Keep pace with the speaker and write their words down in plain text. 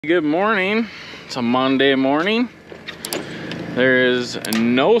Good morning. It's a Monday morning. There is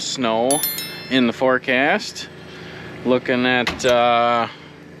no snow in the forecast. Looking at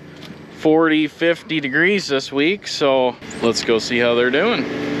 40, 50 degrees this week, so let's go see how they're doing.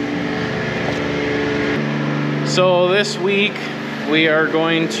 So this week we are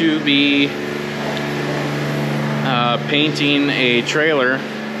going to be painting a trailer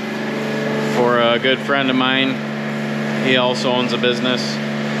for a good friend of mine. He also owns a business,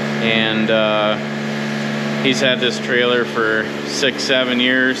 and he's had this trailer for 6-7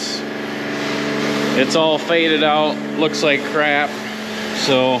 years. It's all faded out, looks like crap,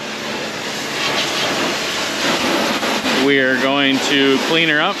 so we are going to clean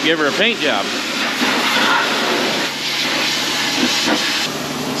her up, give her a paint job.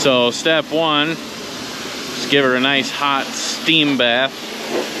 So step one, just give her a nice hot steam bath,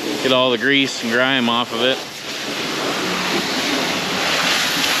 get all the grease and grime off of it.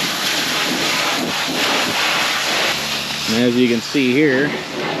 And as you can see here,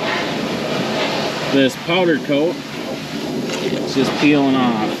 this powder coat is just peeling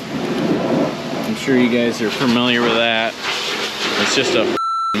off. I'm sure you guys are familiar with that. It's just a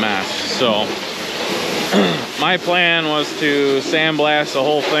mess. So my plan was to sandblast the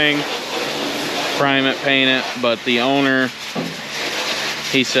whole thing, prime it, paint it, but the owner,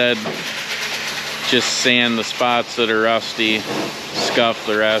 he said just sand the spots that are rusty, scuff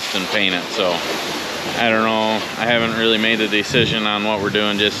the rest, and paint it. So I don't know, I haven't really made a decision on what we're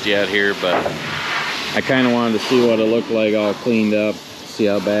doing just yet here, but I kind of wanted to see what it looked like all cleaned up, see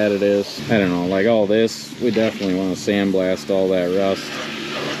how bad it is. I don't know, like all this, we definitely want to sandblast all that rust.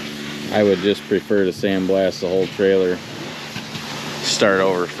 I would just prefer to sandblast the whole trailer, start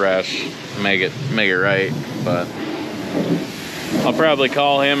over fresh, make it right. But I'll probably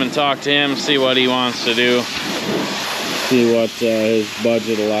call him and talk to him, see what he wants to do, see what his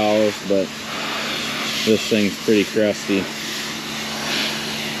budget allows. But this thing's pretty crusty.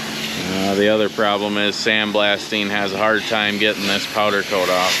 The other problem is sandblasting has a hard time getting this powder coat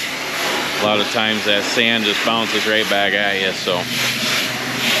off. A lot of times that sand just bounces right back at you, so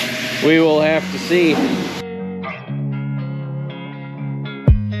we will have to see.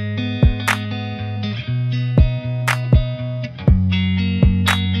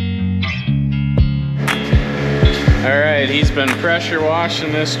 Alright, he's been pressure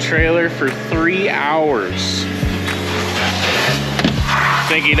washing this trailer for 3 hours. I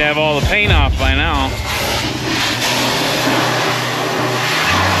think he'd have all the paint off by now.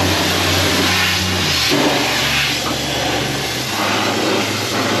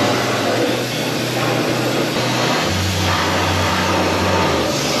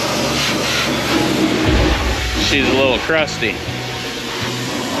 She's a little crusty.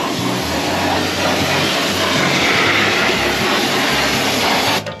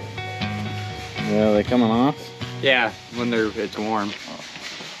 Yeah, are they coming off? Yeah, when it's warm.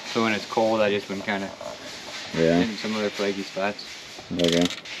 So when it's cold, I just been kind of hitting some other flaky spots. Okay.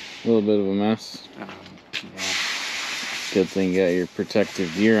 A little bit of a mess. Yeah. Good thing you got your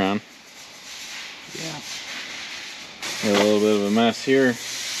protective gear on. Yeah. Got a little bit of a mess here.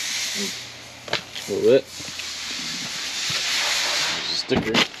 A little bit.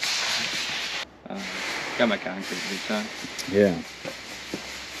 Sticker. Got my concrete boots on. Yeah.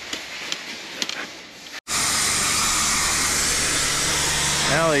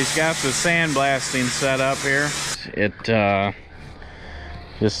 Well, he's got the sandblasting set up here. It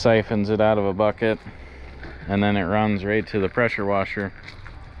just siphons it out of a bucket, and then it runs right to the pressure washer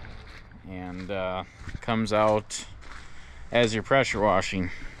and comes out as you're pressure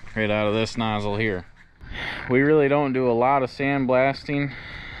washing right out of this nozzle here. We really don't do a lot of sandblasting.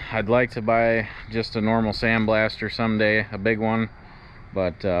 I'd like to buy just a normal sandblaster someday, a big one,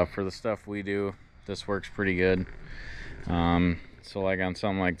 but for the stuff we do, this works pretty good. So like on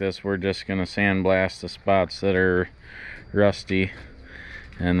something like this, we're just gonna sandblast the spots that are rusty,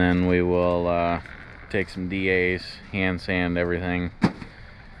 and then we will take some DAs, hand sand everything,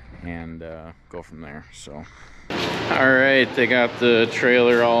 and go from there. So all right, they got the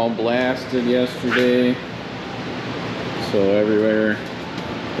trailer all blasted yesterday, so everywhere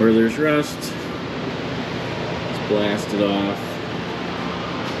where there's rust, it's blasted off.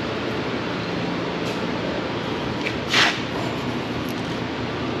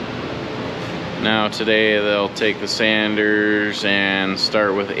 Now today they'll take the sanders and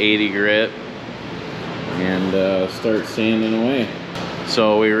start with 80 grit and start sanding away.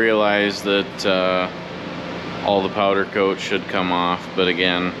 So we realized that all the powder coat should come off, but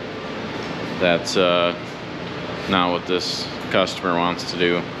again, that's not what this customer wants to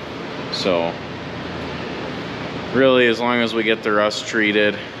do. So really, as long as we get the rust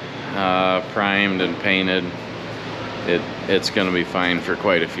treated, primed and painted, it's gonna be fine for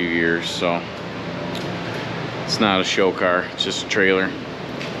quite a few years. So it's not a show car, it's just a trailer.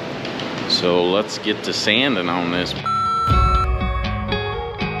 So let's get to sanding on this.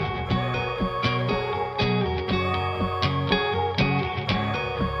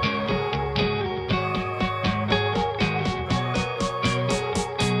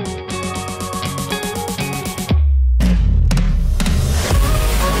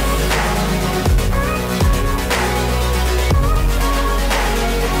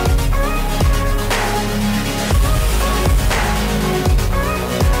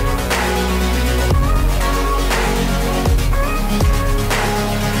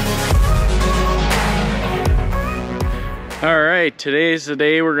 Alright, today's the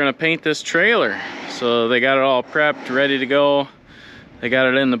day we're gonna paint this trailer. So they got it all prepped, ready to go. They got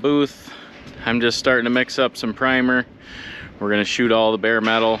it in the booth. I'm just starting to mix up some primer. We're gonna shoot all the bare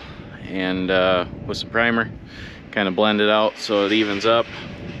metal and with some primer, kind of blend it out so it evens up.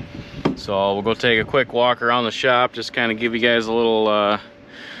 So we'll go take a quick walk around the shop, just kind of give you guys a little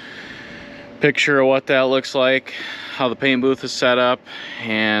picture of what that looks like, how the paint booth is set up.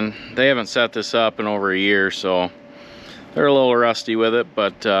 And they haven't set this up in over a year, so they're a little rusty with it,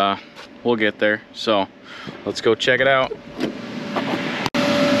 but we'll get there. So let's go check it out.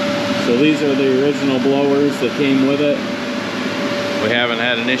 So these are the original blowers that came with it. We haven't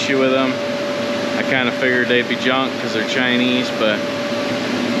had an issue with them. I kind of figured they'd be junk because they're Chinese, but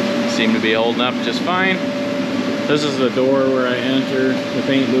seem to be holding up just fine. This is the door where I enter the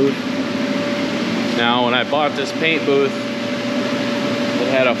paint booth. Now when I bought this paint booth, it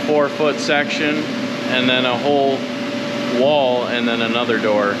had a 4-foot section and then a whole wall and then another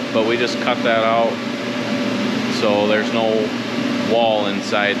door, but we just cut that out so there's no wall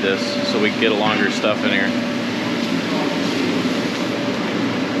inside this, so we can get a longer stuff in here.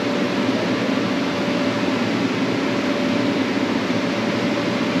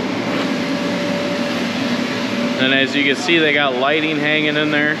 And as you can see, they got lighting hanging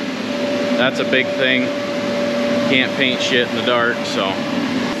in there. That's a big thing. Can't paint shit in the dark. So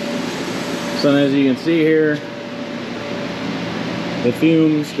as you can see here, the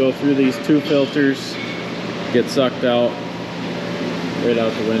fumes go through these 2 filters, get sucked out right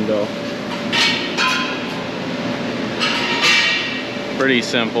out the window. Pretty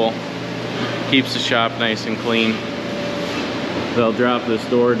simple. Keeps the shop nice and clean. They'll drop this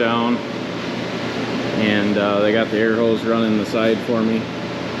door down, and they got the air hose running the side for me.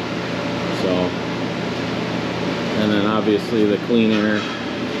 So, and then obviously the clean air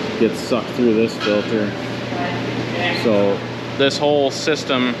gets sucked through this filter. So this whole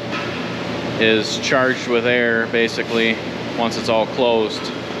system is charged with air basically once it's all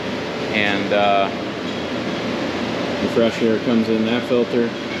closed, and the fresh air comes in that filter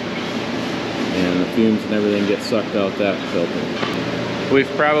and the fumes and everything gets sucked out that filter.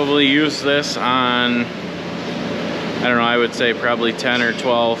 We've probably used this on, I don't know, I would say probably 10 or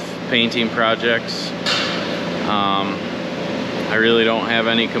 12 painting projects. I really don't have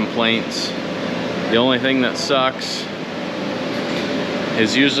any complaints. The only thing that sucks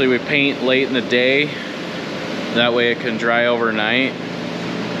is usually we paint late in the day, that way it can dry overnight.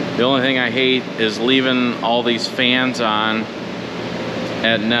 The only thing I hate is leaving all these fans on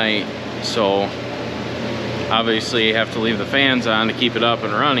at night. So obviously you have to leave the fans on to keep it up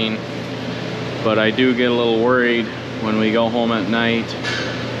and running, but I do get a little worried when we go home at night,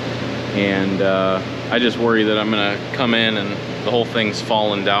 and I just worry that I'm gonna come in and the whole thing's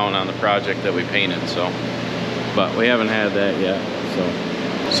falling down on the project that we painted. So, but we haven't had that yet.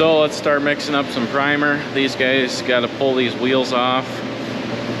 So let's start mixing up some primer. These guys got to pull these wheels off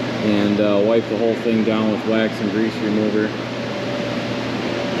and wipe the whole thing down with wax and grease remover,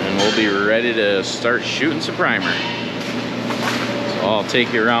 and we'll be ready to start shooting some primer. So I'll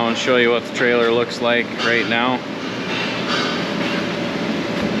take you around and show you what the trailer looks like right now.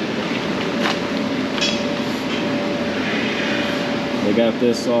 They got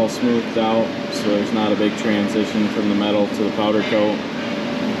this all smoothed out, so there's not a big transition from the metal to the powder coat.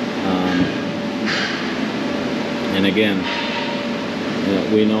 And again,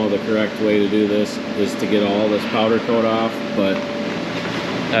 we know the correct way to do this is to get all this powder coat off, but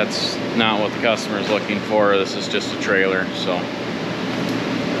that's not what the customer is looking for. This is just a trailer, so.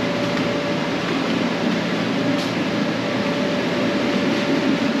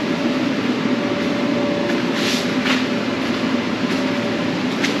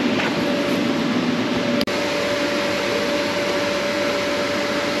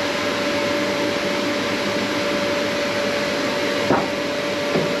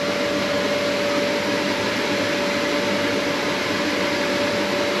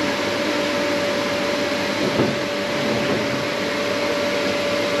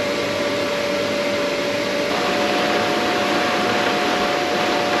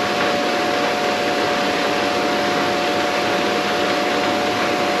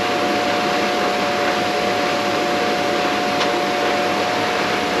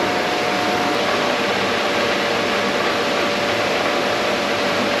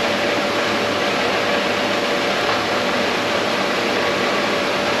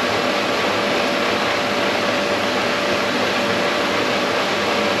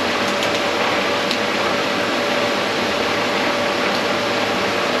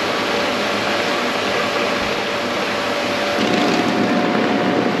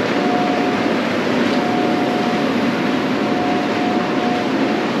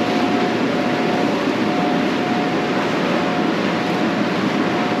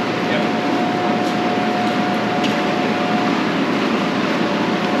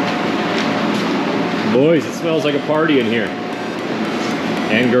 Boys, it smells like a party in here.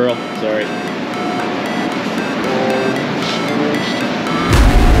 And girl, sorry.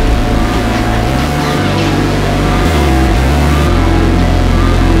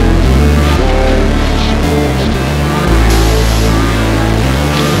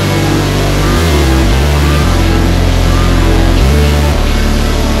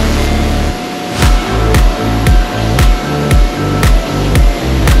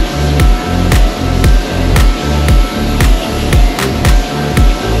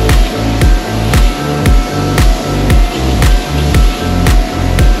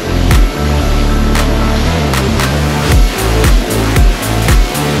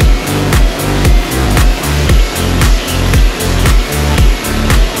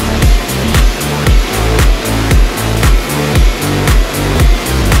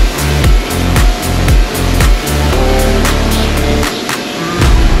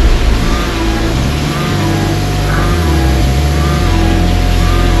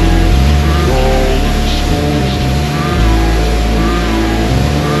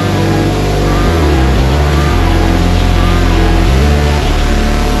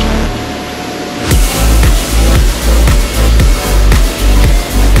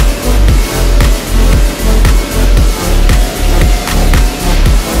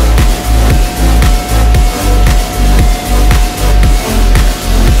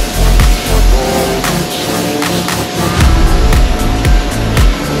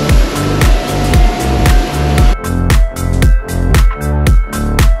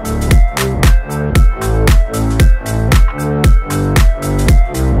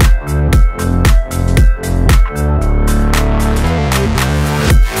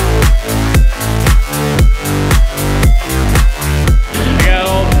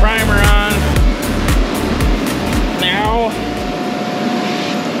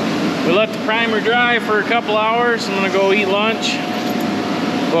 Dry for a couple hours. I'm gonna go eat lunch,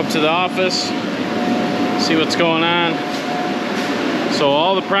 go up to the office, see what's going on. So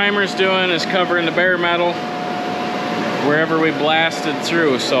all the primer's doing is covering the bare metal wherever we blasted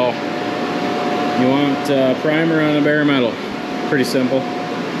through. So you want primer on the bare metal. Pretty simple,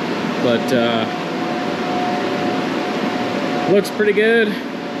 but looks pretty good.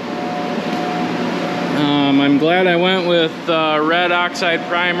 I'm glad I went with red oxide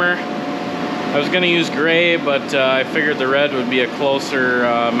primer. I was going to use gray, but I figured the red would be a closer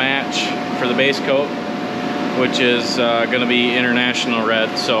match for the base coat, which is going to be international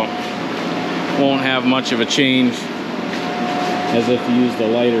red, so won't have much of a change as if you used a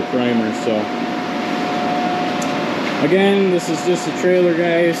lighter primer. So again, this is just a trailer,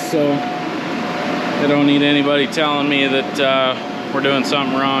 guys, so I don't need anybody telling me that we're doing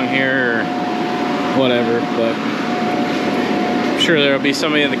something wrong here or whatever, but I'm sure there'll be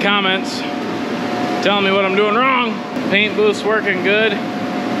somebody in the comments telling me what I'm doing wrong. Paint booth's working good.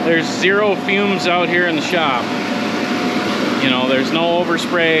 There's zero fumes out here in the shop. You know, there's no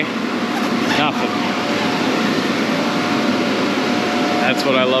overspray, nothing. That's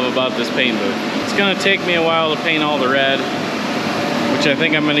what I love about this paint booth. It's gonna take me a while to paint all the red, which I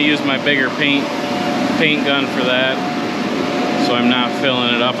think I'm gonna use my bigger paint gun for that, so I'm not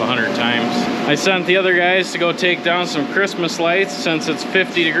filling it up 100 times. I sent the other guys to go take down some Christmas lights since it's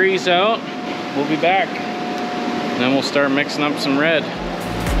 50 degrees out. We'll be back, and then we'll start mixing up some red.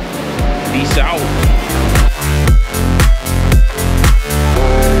 Peace out.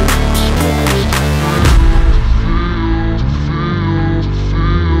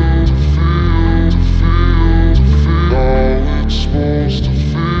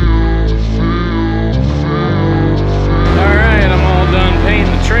 Alright, I'm all done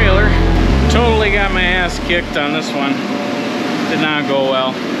painting the trailer. Totally got my ass kicked on this one. Did not go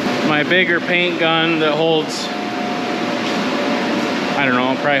well. My bigger paint gun that holds, I don't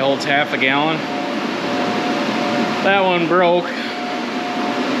know, probably holds half a gallon. That one broke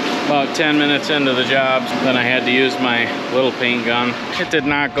about 10 minutes into the job. Then I had to use my little paint gun. It did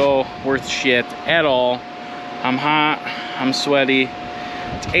not go worth shit at all. I'm hot, I'm sweaty.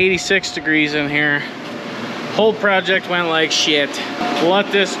 It's 86 degrees in here. Whole project went like shit. We'll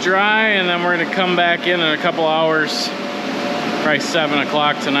let this dry and then we're gonna come back in a couple hours. Probably 7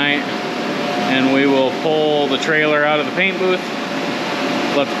 o'clock tonight, and we will pull the trailer out of the paint booth,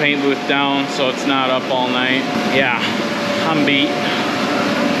 let the paint booth down so it's not up all night. Yeah, I'm beat.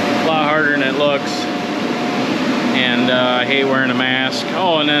 A lot harder than it looks, and I hate wearing a mask.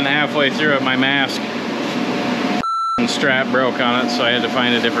 Oh, and then halfway through it, my mask and strap broke on it, so I had to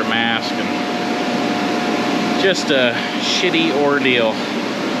find a different mask, and just a shitty ordeal.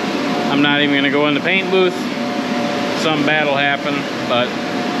 I'm not even gonna go in the paint booth. Some bad will happen, but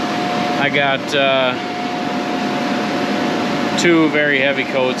I got 2 very heavy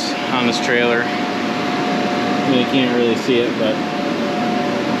coats on this trailer. I mean, you can't really see it, but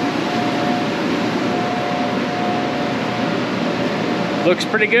looks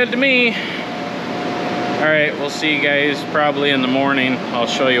pretty good to me. All right, we'll see you guys probably in the morning. I'll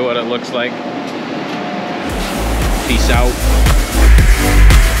show you what it looks like. Peace out.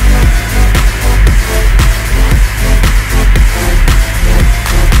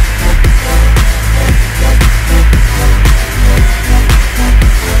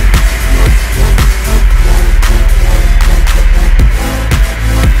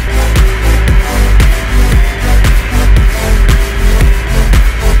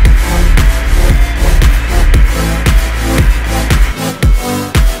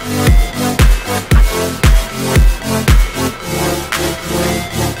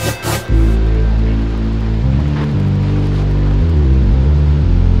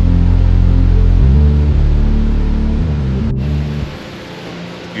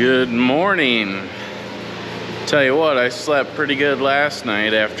 Good morning. Tell you what, I slept pretty good last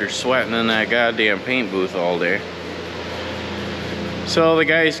night after sweating in that goddamn paint booth all day. So the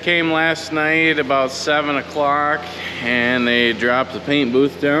guys came last night about 7 o'clock and they dropped the paint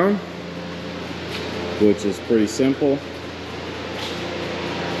booth down, which is pretty simple.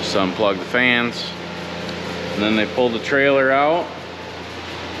 Just unplug the fans and then they pulled the trailer out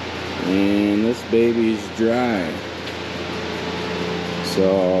and this baby's dry.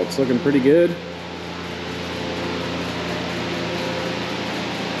 So it's looking pretty good.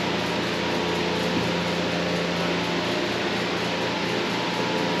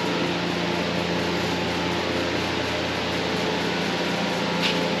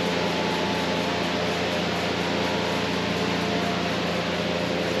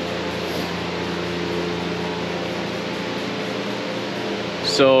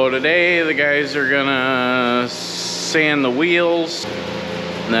 So today the guys are gonna sand the wheels.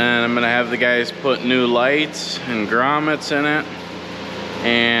 Then I'm gonna have the guys put new lights and grommets in it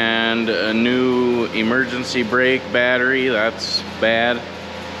and a new emergency brake battery. That's bad.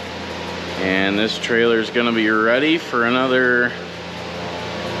 And this trailer is gonna be ready for another,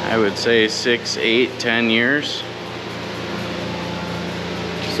 I would say 6, 8, 10 years.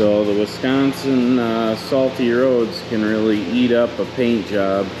 So the Wisconsin salty roads can really eat up a paint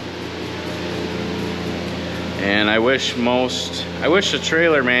job. And I wish the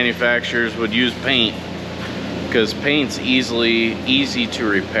trailer manufacturers would use paint, because paint's easy to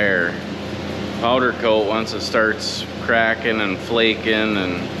repair. Powder coat, once it starts cracking and flaking,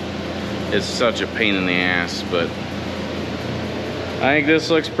 and it's such a pain in the ass. But I think this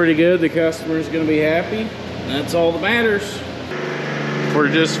looks pretty good. The customer's gonna be happy. That's all that matters.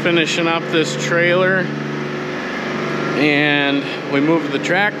 We're just finishing up this trailer and we moved the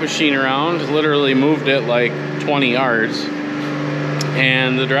track machine around, literally moved it like 20 yards,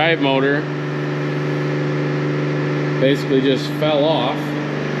 and the drive motor basically just fell off.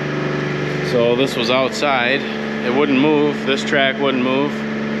 So this was outside, it wouldn't move, this track wouldn't move.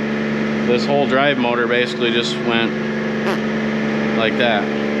 This whole drive motor basically just went like that.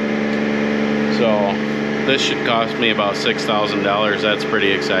 So this should cost me about $6,000. That's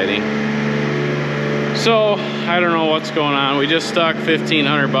pretty exciting. So I don't know what's going on. We just stuck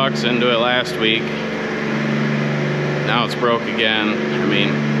 1,500 bucks into it last week. Now it's broke again. I mean,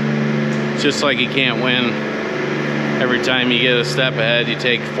 it's just like you can't win. Every time you get a step ahead, you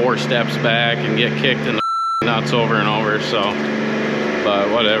take 4 steps back and get kicked in the nuts over and over. So,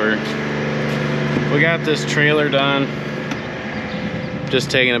 but whatever. We got this trailer done. Just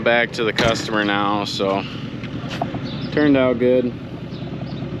taking it back to the customer now, so turned out good.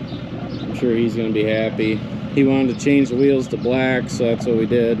 I'm sure he's gonna be happy. He wanted to change the wheels to black, so that's what we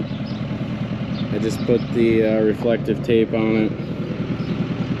did. I just put the reflective tape on it,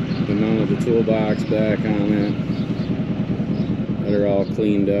 mounted the toolbox back on it, got her all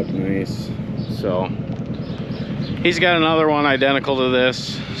cleaned up nice. So he's got another one identical to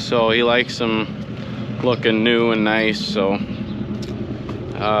this, so he likes them looking new and nice. So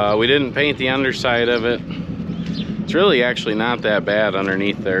we didn't paint the underside of it. It's really actually not that bad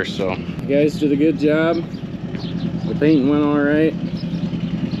underneath there. So you guys did a good job. The paint went all right.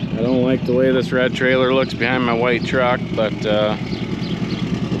 I don't like the way this red trailer looks behind my white truck, but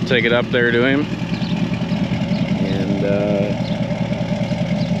we'll take it up there to him and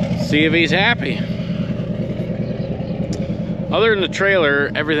see if he's happy. Other than the trailer,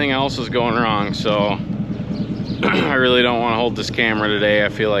 everything else is going wrong, so I really don't want to hold this camera today. I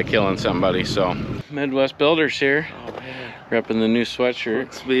feel like killing somebody. So Midwest Builders here. Oh, man. Repping the new sweatshirt.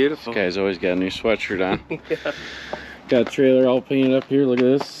 It's beautiful. This guy's always got a new sweatshirt on. Yeah. Got a trailer all painted up here. Look at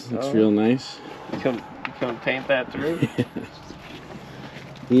this. It's real nice. You come paint that through?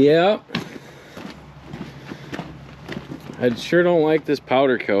 Yep. I sure don't like this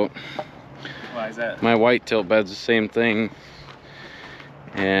powder coat. Why is that? My white tilt bed's the same thing.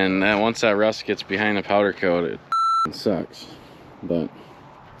 And once that rust gets behind the powder coat, it sucks. But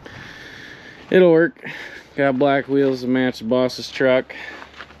it'll work. Got black wheels to match the boss's truck.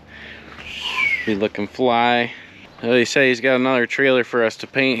 Be looking fly. Well, he said he's got another trailer for us to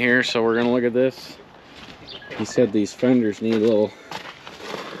paint here, so we're gonna look at this. He said these fenders might need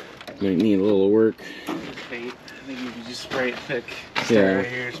a little work. Paint. I think you can just spray it thick. Yeah. Right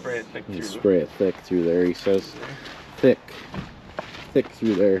here, spray it thick through. Spray it thick through there, he says. Thick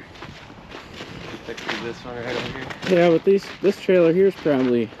through there. Thick through this one right over here. Yeah, but this trailer here is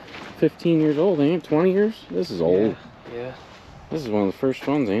probably 15 years old, ain't it? 20 years? This is old. Yeah. This is one of the first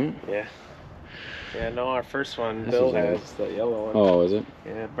ones, ain't it? Yeah. Yeah, no, our first one, This Bill is old. has, the yellow one. Oh, is it?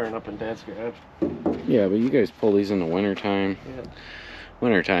 Yeah, burn up in Dad's garage. Yeah, but you guys pull these in the winter time. Yeah.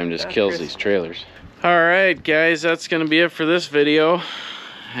 Winter time just Not kills Christmas. these trailers. Alright guys, that's gonna be it for this video.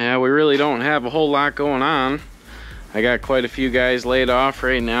 Yeah, we really don't have a whole lot going on. I got quite a few guys laid off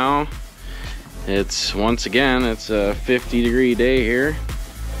right now. Once again, it's a 50-degree day here.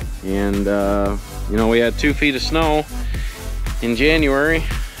 And you know, we had 2 feet of snow in January,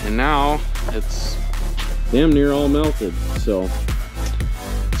 and now it's damn near all melted. So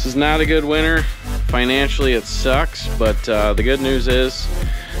this is not a good winter. Financially it sucks, but the good news is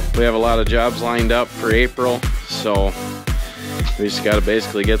we have a lot of jobs lined up for April, so we just got to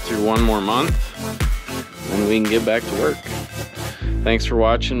basically get through one more month and we can get back to work. Thanks for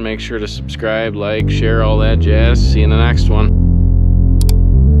watching. Make sure to subscribe, like, share, all that jazz. See you in the next one.